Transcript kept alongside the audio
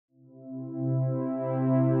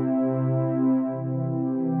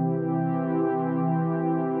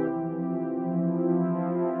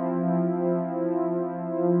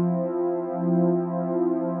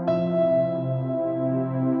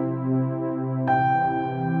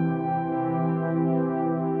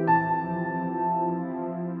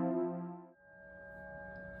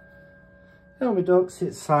Hello my ducks,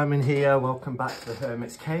 it's Simon here. Welcome back to the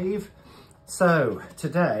Hermit's Cave. So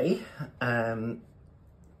today I'm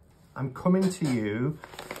coming to you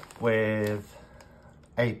with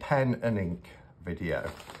a pen and ink video.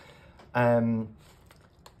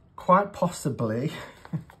 Quite possibly,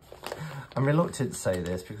 I'm reluctant to say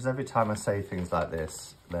this because every time I say things like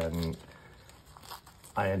this then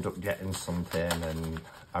I end up getting something and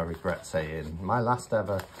I regret saying my last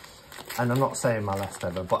ever. And I'm not saying my last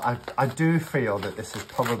ever, but I do feel that this is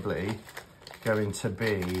probably going to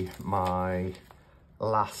be my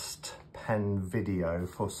last pen video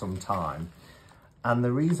for some time. And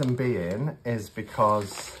the reason being is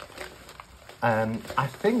because I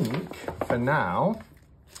think for now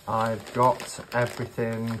I've got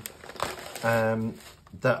everything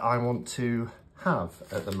that I want to have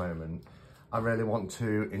at the moment. I really want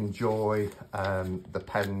to enjoy the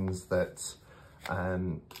pens that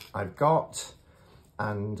I've got,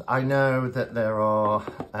 and I know that there are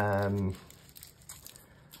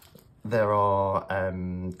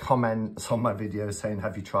comments on my videos saying,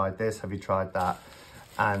 have you tried this, have you tried that?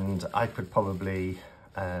 And I could probably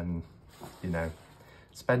you know,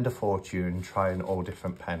 spend a fortune trying all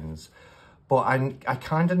different pens, but I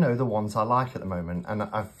kind of know the ones I like at the moment, and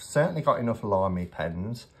I've certainly got enough Lamy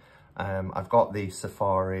pens. I've got the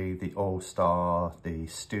Safari, the All-Star, the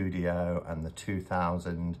Studio and the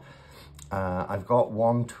 2000. I've got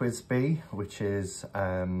one TWSBI, which is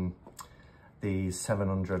the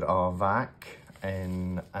 700R VAC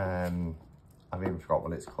in, I've even forgot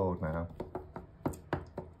what it's called now.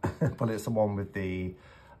 But it's the one with the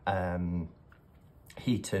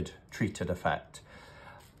heated, treated effect.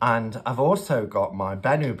 And I've also got my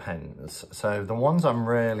Benu pens. So the ones I'm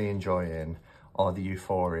really enjoying are the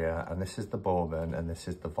Euphoria, and this is the Bourbon, and this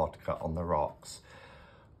is the Vodka on the rocks.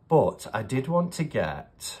 But I did want to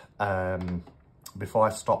get, before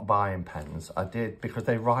I stopped buying pens, I did, because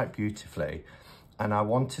they write beautifully, and I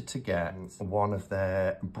wanted to get one of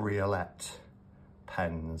their Briolette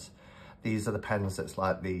pens. These are the pens that's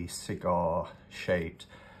like the cigar shaped.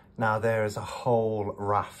 Now there is a whole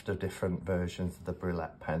raft of different versions of the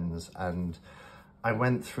Briolette pens, and I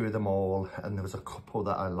went through them all, and there was a couple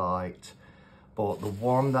that I liked. But the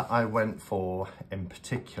one that I went for in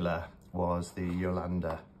particular was the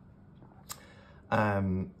Jolanda.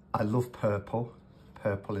 I love purple.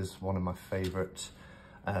 Purple is one of my favourite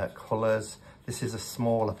colours. This is a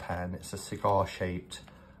smaller pen. It's a cigar-shaped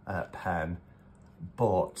pen.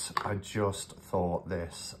 But I just thought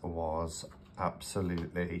this was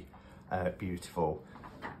absolutely beautiful.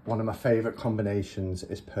 One of my favourite combinations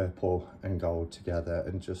is purple and gold together.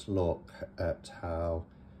 And just look at how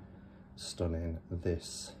stunning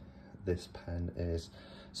this pen is.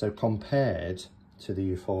 So compared to the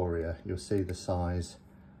Euphoria, you'll see the size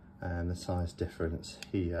and the size difference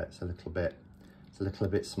here. It's a little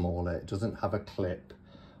bit smaller. It doesn't have a clip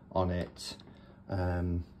on it.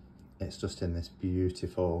 It's just in this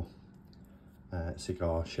beautiful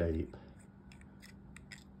cigar shape,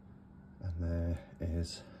 and there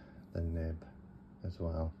is the nib as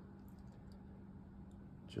well.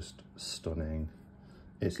 Just stunning.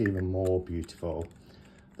 It's even more beautiful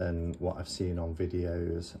than what I've seen on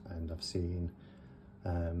videos, and I've seen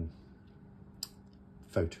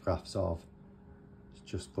photographs of. It's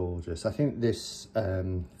just gorgeous. I think this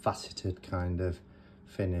faceted kind of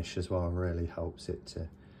finish as well really helps it to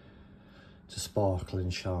sparkle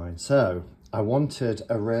and shine. So I wanted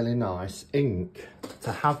a really nice ink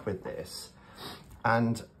to have with this,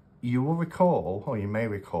 and you will recall, or you may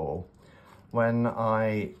recall, when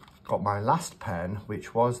I got my last pen,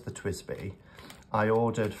 which was the TWSBI, I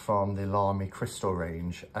ordered from the Lamy Crystal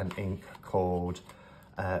range an ink called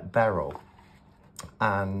Beryl,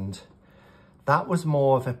 and that was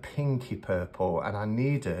more of a pinky purple, and I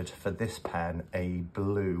needed for this pen a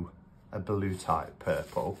blue type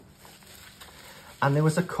purple, and there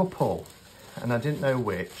was a couple and I didn't know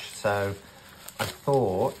which, so I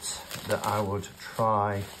thought that I would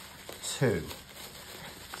try two.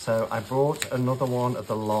 So I brought another one of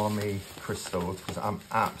the Lamy crystals because I'm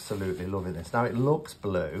absolutely loving this. Now it looks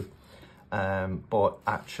blue, but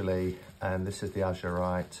actually, this is the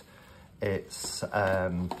azurite. It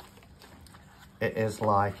is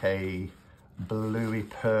like a bluey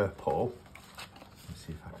purple. Let's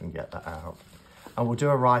see if I can get that out. And we'll do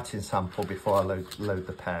a writing sample before I load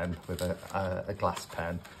the pen with a glass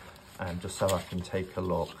pen, just so I can take a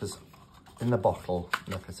look. Because in the bottle,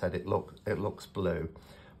 like I said, it looks blue,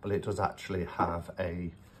 but it does actually have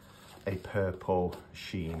a purple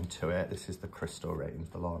sheen to it. This is the crystal range,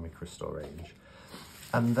 the Lamy crystal range.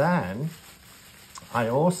 And then I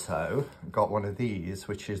also got one of these,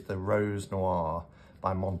 which is the Rose Noir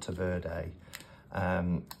by Monteverde.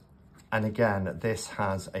 And again, this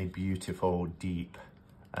has a beautiful deep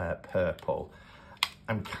purple.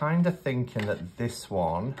 I'm kind of thinking that this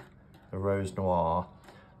one, the Rose Noir,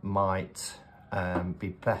 might be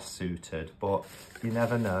best suited, but you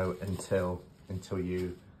never know until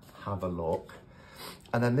you have a look.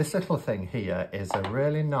 And then this little thing here is a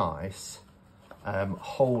really nice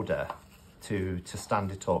holder to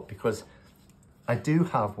stand it up, because I do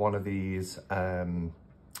have one of these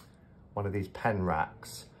pen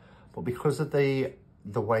racks, but because of the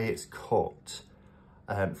way it's cut,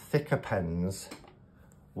 thicker pens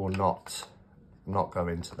will not go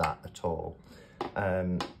into that at all.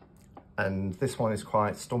 And this one is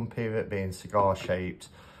quite stumpy, it being cigar shaped.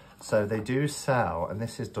 So they do sell, and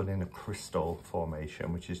this is done in a crystal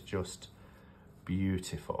formation, which is just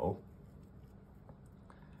beautiful.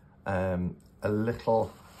 A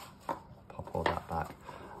little, pop all that back,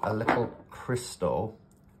 a little crystal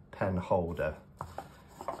pen holder.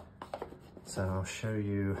 So I'll show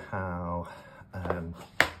you how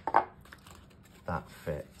that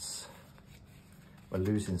fits. We're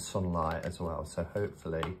losing sunlight as well, so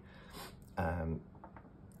hopefully,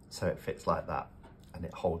 so it fits like that, and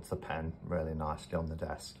it holds the pen really nicely on the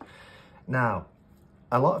desk. Now,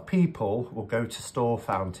 a lot of people will go to store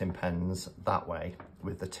fountain pens that way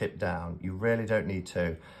with the tip down. You really don't need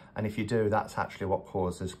to. And if you do, that's actually what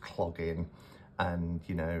causes clogging and,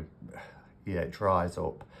 you know, yeah, it dries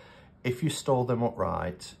up. If you store them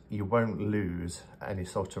upright, you won't lose any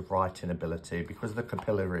sort of writing ability because of the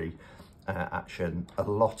capillary action. A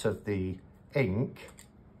lot of the ink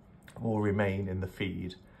will remain in the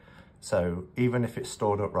feed. So even if it's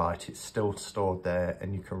stored upright, it's still stored there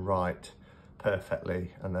and you can write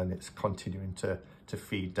perfectly, and then it's continuing to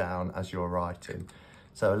feed down as you're writing.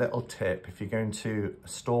 So a little tip, if you're going to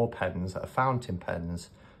store pens that are fountain pens,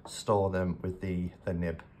 store them with the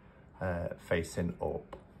nib facing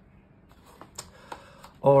up.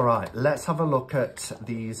 All right, let's have a look at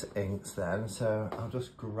these inks then. So I'll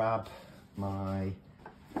just grab my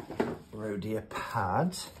Rhodia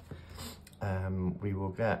pad. We will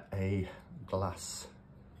get a glass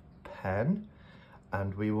pen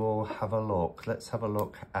and we will have a look. Let's have a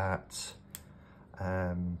look at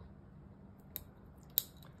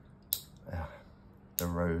the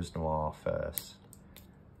Rose Noir first.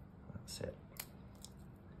 That's it.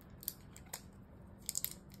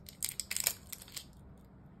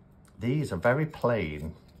 These are very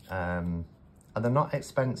plain and they're not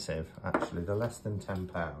expensive actually, they're less than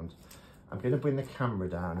 £10. I'm going to bring the camera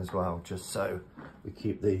down as well, just so we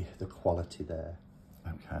keep the quality there.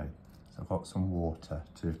 Okay, so I've got some water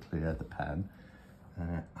to clear the pen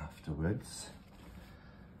afterwards.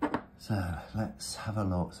 So let's have a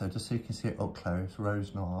look. So just so you can see it up close,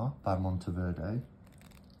 Rose Noir by Monteverde.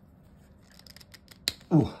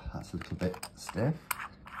 Oh, that's a little bit stiff.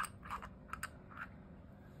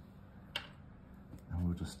 And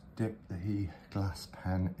we'll just dip the glass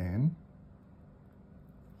pen in.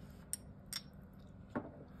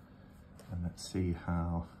 And let's see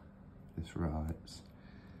how this writes.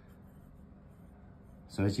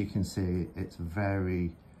 So as you can see, it's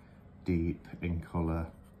very deep in colour.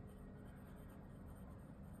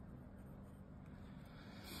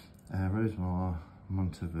 Rose Noir,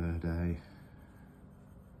 Monteverde,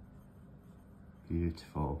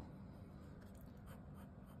 beautiful.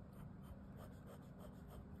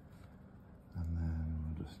 And then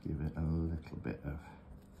we'll just give it a little bit of,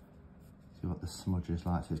 see what the smudge is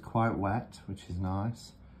like. So it's quite wet, which is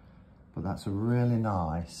nice, but that's a really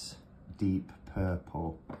nice deep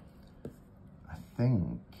purple. I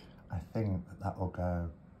think that will go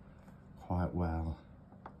quite well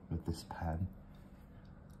with this pen.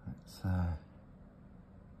 Let's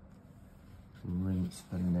rinse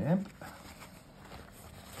the nib.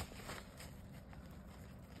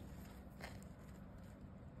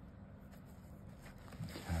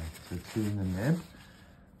 Okay, so clean the nib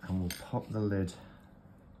and we'll pop the lid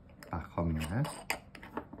back on there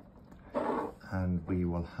and we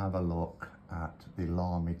will have a look at the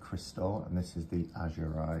Lamy crystal, and this is the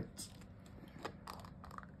azurite.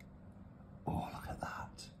 Oh, look at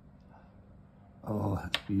that. Oh,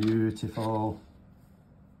 that's beautiful.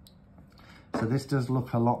 So this does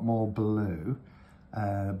look a lot more blue,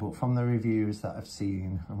 but from the reviews that I've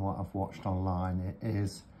seen and what I've watched online, it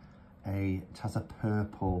has a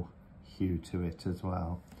purple hue to it as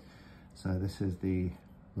well. So this is the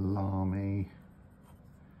Lamy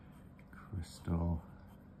crystal.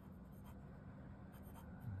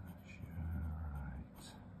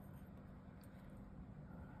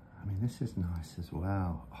 I mean, this is nice as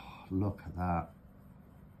well. Oh, look at that.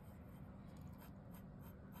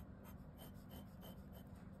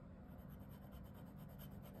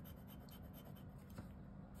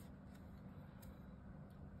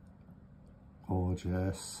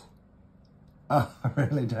 gorgeous. Oh, I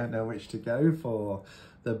really don't know which to go for.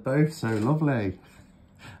 They're both so lovely.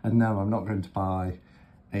 And no, I'm not going to buy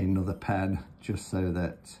another pen just so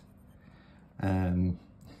that I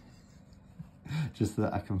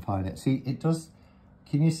can find it. See, it does,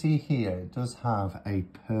 can you see here, it does have a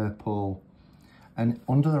purple, and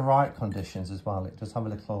under the right conditions as well, it does have a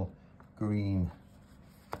little green,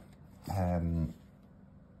 yeah,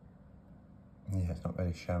 it's not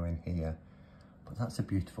really showing here, but that's a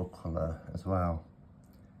beautiful colour as well.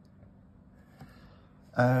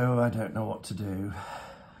 Oh, I don't know what to do.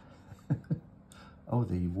 Oh,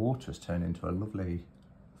 the water's turned into a lovely,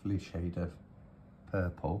 lovely shade of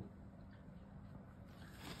purple.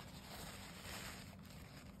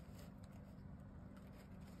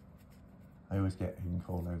 I always get ink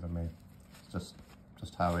all over me. It's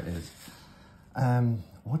just how it is.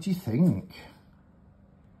 What do you think?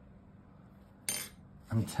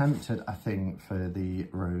 I'm tempted, I think, for the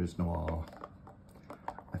Rose Noir.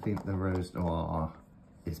 I think the Rose Noir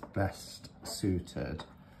is best suited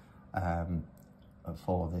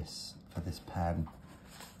for this pen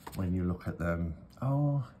when you look at them.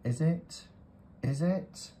 Oh, is it? Is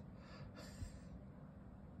it?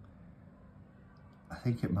 I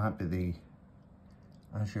think it might be the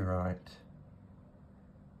Azurite.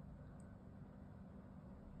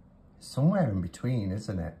 Somewhere in between,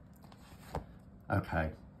 isn't it? Okay,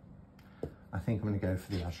 I think I'm going to go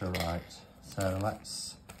for the Azurite. So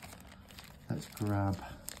let's grab.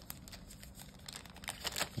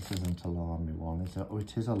 This isn't a Lamy one, is it? Oh,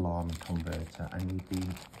 it is a Lamy converter. I need the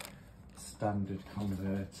standard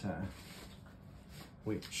converter,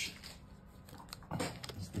 which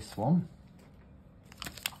is this one.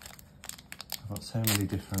 I've got so many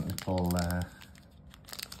different little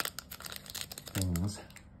things.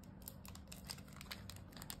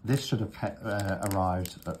 This should have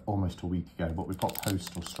arrived almost a week ago, but we've got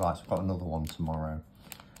postal strikes. We've got another one tomorrow.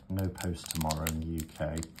 No post tomorrow in the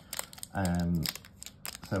UK.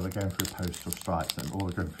 So we're going through postal strikes, and we're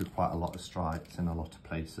going through quite a lot of strikes in a lot of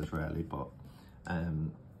places, really. But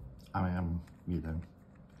I am, you know,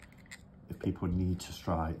 if people need to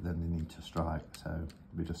strike, then they need to strike. So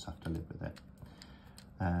we just have to live with it.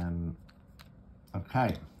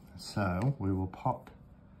 Okay, so we will pop.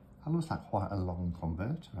 That looks like quite a long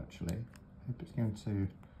converter, actually. I hope it's going to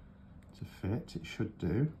fit. It should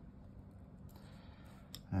do.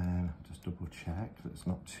 Just double check that it's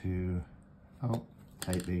not too. Oh,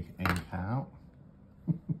 take the ink out.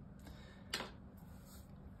 And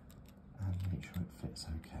make sure it fits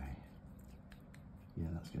okay.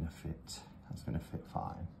 Yeah, that's going to fit. That's going to fit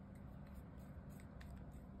fine.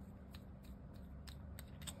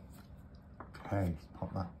 Okay,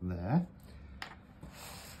 pop that there.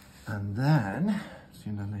 And then, just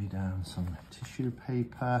going to lay down some tissue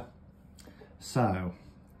paper. So,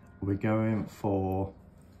 we're going for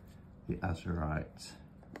the Azurite.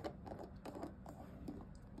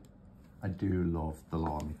 I do love the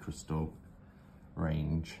Lamy Crystal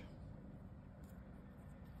range.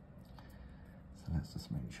 So let's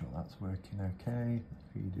just make sure that's working okay. The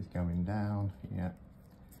feed is going down, yeah.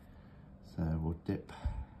 So we'll dip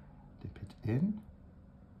it in.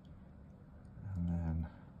 And then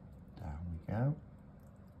down we go.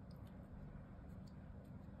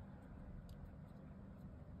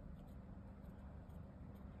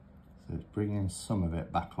 So it's bringing some of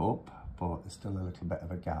it back up, but there's still a little bit of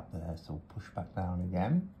a gap there, so we'll push back down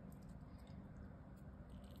again.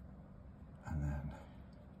 And then,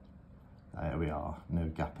 there we are, no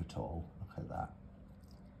gap at all, look at that.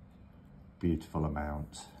 Beautiful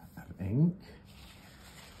amount of ink.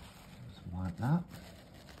 Just wipe that.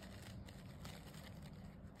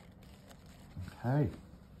 Okay.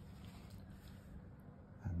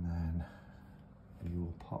 And then we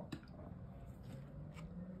will pop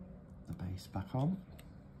the base back on.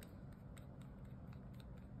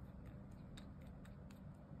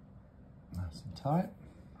 Nice and tight.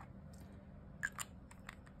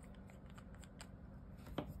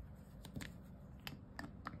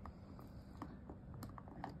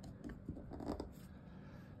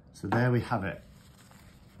 So there we have it.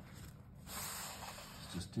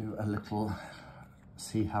 Let's just do a little,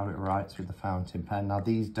 see how it writes with the fountain pen. Now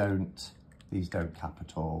these don't cap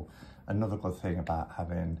at all. Another good thing about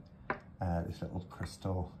having this little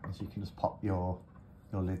crystal is you can just pop your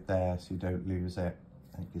lid there so you don't lose it.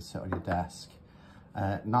 And you can sit on your desk.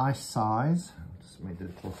 Nice size. Just made a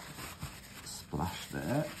little splash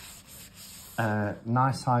there.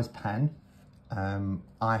 Nice size pen.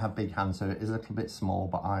 I have big hands, so it is a little bit small,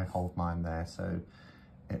 but I hold mine there, so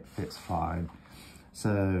it fits fine.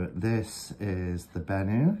 So this is the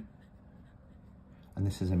Benu, and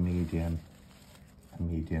this is a medium.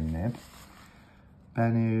 medium nib.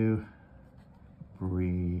 Benu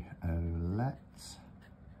Briolette,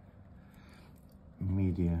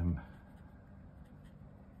 medium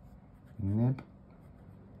nib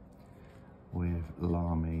with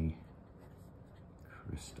Lamy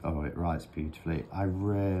Crystal. Oh, it writes beautifully. I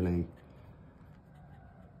really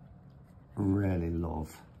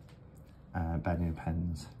love Benu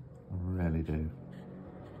pens. I really do.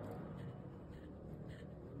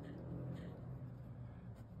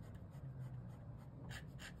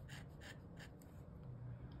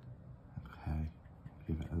 Okay,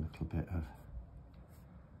 give it a little bit of...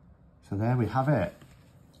 So there we have it.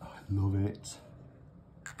 Oh, I love it.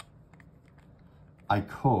 I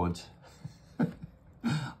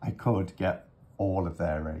could get all of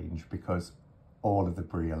their range because all of the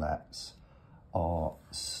Briolettes are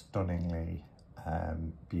stunningly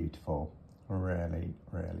beautiful. Really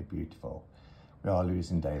beautiful. We are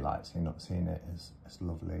losing daylight, so you're not seeing it as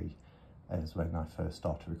lovely as when I first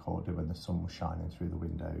started recording, when the sun was shining through the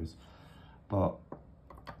windows. But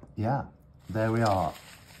yeah, there we are.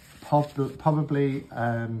 Probably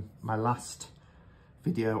my last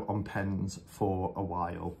video on pens for a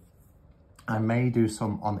while. I may do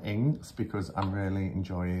some on inks because I'm really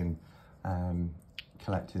enjoying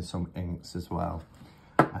collecting some inks as well,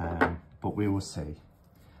 but we will see.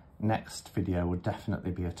 Next video will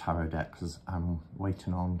definitely be a tarot deck because I'm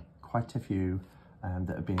waiting on quite a few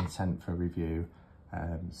that are being sent for review,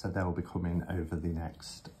 so they'll be coming over the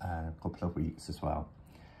next couple of weeks as well.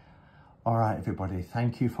 All right, everybody,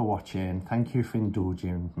 thank you for watching. Thank you for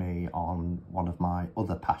indulging me on one of my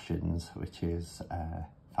other passions, which is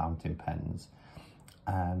fountain pens.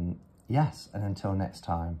 Yes, and until next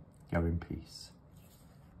time, go in peace.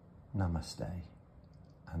 Namaste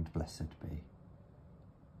and blessed be.